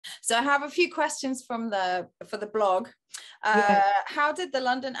So I have a few questions for the blog. How did the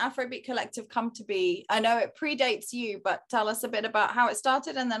London Afrobeat Collective come to be? I know it predates you, but tell us a bit about how it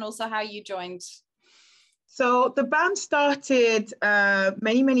started and then also how you joined. So the band started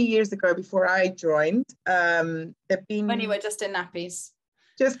many, many years ago before I joined. They've been when you were just in nappies.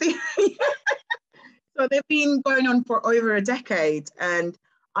 So they've been going on for over a decade, and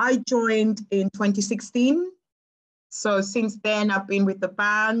I joined in 2016. So since then, I've been with the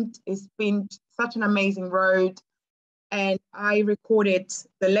band. It's been such an amazing road. And I recorded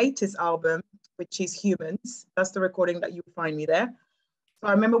the latest album, which is Humans. That's the recording that you'll find me there. So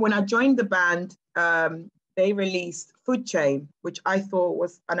I remember when I joined the band, they released Food Chain, which I thought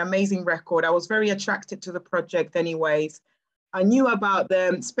was an amazing record. I was very attracted to the project anyways. I knew about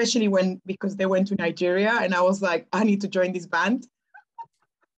them, especially because they went to Nigeria, and I was like, I need to join this band.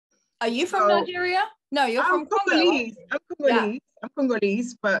 Are you from Nigeria? No, you're from Congolese. I'm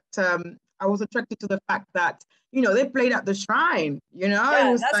Congolese, but I was attracted to the fact that, they played at the shrine, it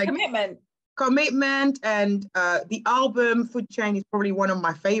was that's like commitment. And the album Food Chain is probably one of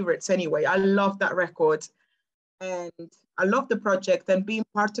my favorites anyway. I love that record. And I love the project, and being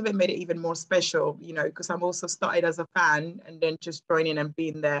part of it made it even more special, because I'm also started as a fan, and then just joining and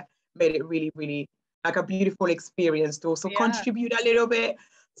being there made it really, really like a beautiful experience to also contribute a little bit.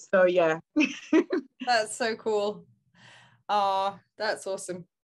 So, yeah. That's so cool. Oh, that's awesome.